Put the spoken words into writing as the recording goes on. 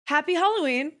Happy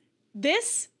Halloween!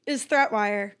 This is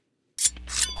ThreatWire.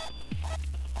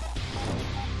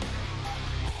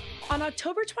 On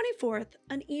October 24th,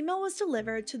 an email was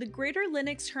delivered to the greater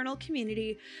Linux kernel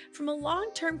community from a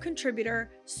long-term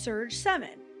contributor, Surge7.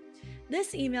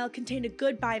 This email contained a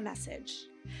goodbye message.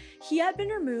 He had been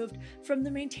removed from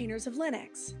the maintainers of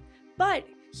Linux, but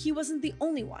he wasn't the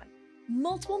only one.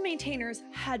 Multiple maintainers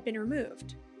had been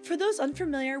removed. For those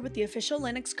unfamiliar with the official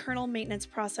Linux kernel maintenance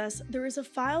process, there is a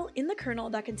file in the kernel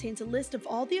that contains a list of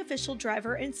all the official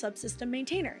driver and subsystem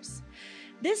maintainers.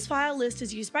 This file list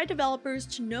is used by developers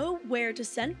to know where to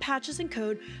send patches and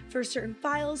code for certain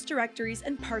files, directories,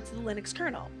 and parts of the Linux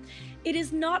kernel. It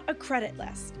is not a credit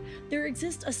list. There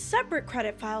exists a separate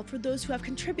credit file for those who have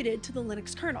contributed to the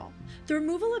Linux kernel. The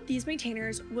removal of these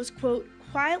maintainers was, quote,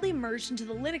 quietly merged into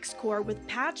the Linux core with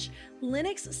patch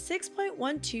Linux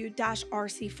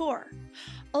 6.12-RC4.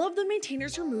 All of the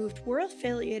maintainers removed were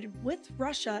affiliated with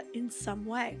Russia in some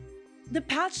way. The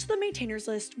patch to the maintainers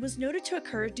list was noted to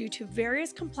occur due to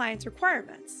various compliance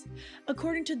requirements.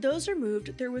 According to those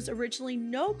removed, there was originally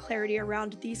no clarity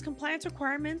around these compliance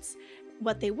requirements,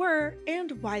 what they were,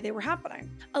 and why they were happening.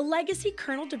 A legacy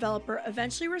kernel developer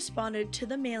eventually responded to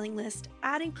the mailing list,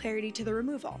 adding clarity to the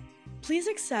removal. Please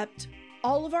accept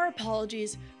all of our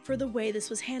apologies for the way this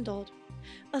was handled.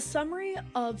 A summary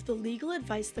of the legal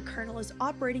advice the kernel is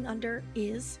operating under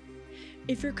is: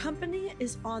 if your company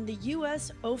is on the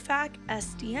US OFAC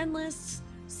SDN lists,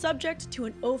 subject to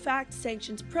an OFAC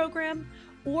sanctions program,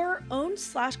 or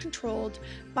owned/controlled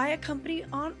by a company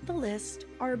on the list,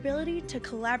 our ability to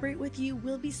collaborate with you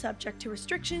will be subject to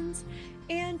restrictions,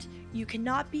 and you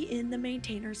cannot be in the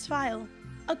maintainer's file.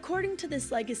 According to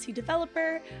this legacy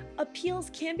developer, appeals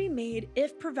can be made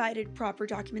if provided proper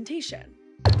documentation.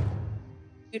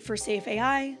 For Safe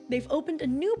AI, they've opened a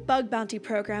new bug bounty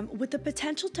program with the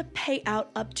potential to pay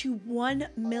out up to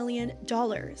 $1 million.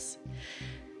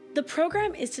 The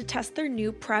program is to test their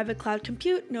new private cloud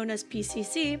compute known as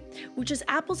PCC, which is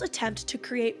Apple's attempt to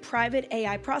create private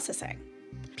AI processing.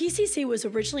 PCC was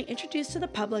originally introduced to the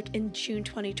public in June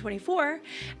 2024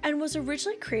 and was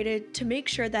originally created to make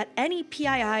sure that any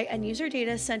PII and user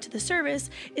data sent to the service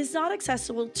is not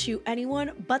accessible to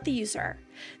anyone but the user.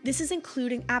 This is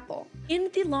including Apple. In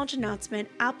the launch announcement,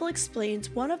 Apple explains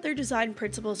one of their design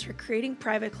principles for creating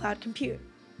private cloud compute.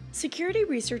 Security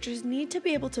researchers need to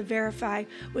be able to verify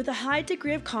with a high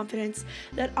degree of confidence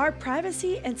that our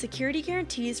privacy and security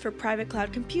guarantees for private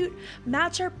cloud compute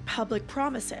match our public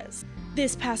promises.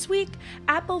 This past week,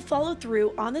 Apple followed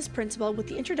through on this principle with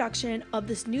the introduction of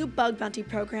this new bug bounty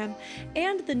program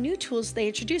and the new tools they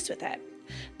introduced with it.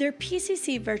 Their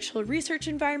PCC virtual research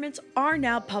environments are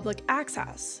now public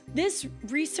access. This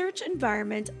research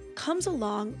environment comes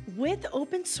along with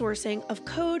open sourcing of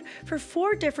code for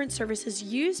 4 different services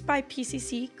used by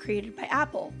PCC created by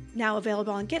Apple, now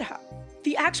available on GitHub.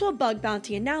 The actual bug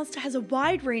bounty announced has a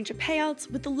wide range of payouts,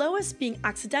 with the lowest being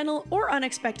accidental or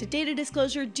unexpected data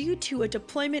disclosure due to a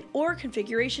deployment or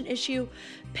configuration issue,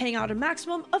 paying out a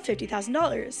maximum of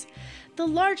 $50,000. The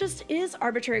largest is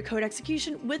arbitrary code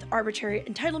execution with arbitrary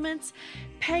entitlements,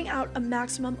 paying out a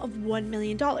maximum of $1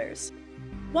 million.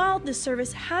 While this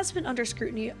service has been under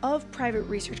scrutiny of private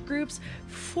research groups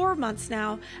for months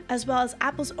now, as well as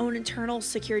Apple's own internal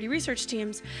security research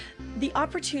teams, the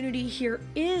opportunity here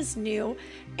is new,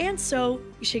 and so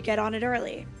you should get on it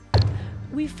early.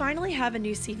 We finally have a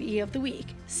new CVE of the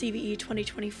week, CVE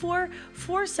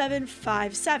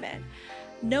 2024-4757,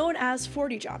 known as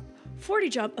FortiJump.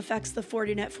 FortiJump affects the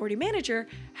Fortinet FortiManager,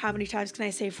 how many times can I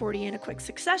say 40 in a quick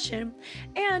succession,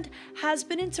 and has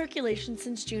been in circulation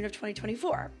since June of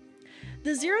 2024.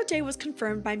 The 0 day was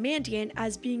confirmed by Mandiant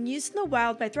as being used in the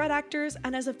wild by threat actors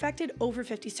and has affected over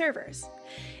 50 servers.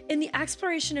 In the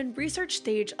exploration and research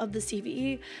stage of the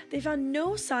CVE, they found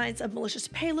no signs of malicious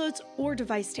payloads or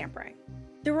device tampering.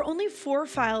 There were only 4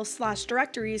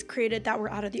 files/directories created that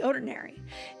were out of the ordinary.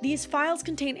 These files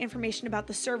contain information about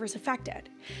the servers affected.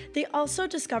 They also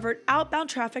discovered outbound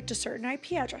traffic to certain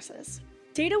IP addresses.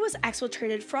 Data was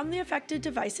exfiltrated from the affected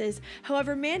devices,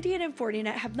 however Mandiant and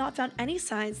Fortinet have not found any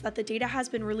signs that the data has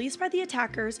been released by the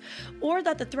attackers or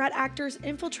that the threat actors'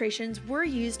 infiltrations were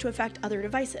used to affect other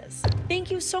devices.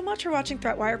 Thank you so much for watching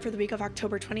ThreatWire for the week of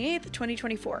October 28th,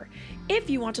 2024. If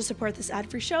you want to support this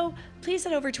ad-free show, please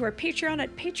head over to our Patreon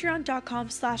at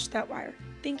patreon.com/ThreatWire.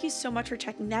 Thank you so much for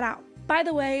checking that out. By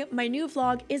the way, my new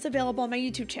vlog is available on my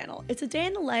YouTube channel. It's a day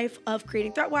in the life of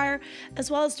creating ThreatWire,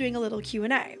 as well as doing a little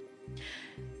Q&A.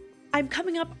 I'm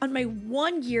coming up on my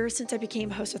 1 year since I became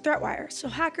host of ThreatWire, so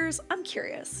hackers, I'm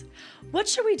curious. What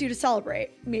should we do to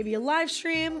celebrate? Maybe a live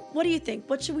stream? What do you think?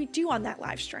 What should we do on that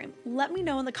live stream? Let me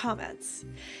know in the comments.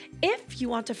 If you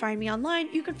want to find me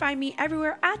online, you can find me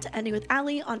everywhere at Ending with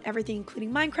Ali on everything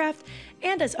including Minecraft.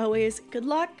 And as always, good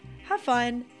luck, have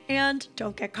fun, and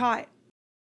don't get caught.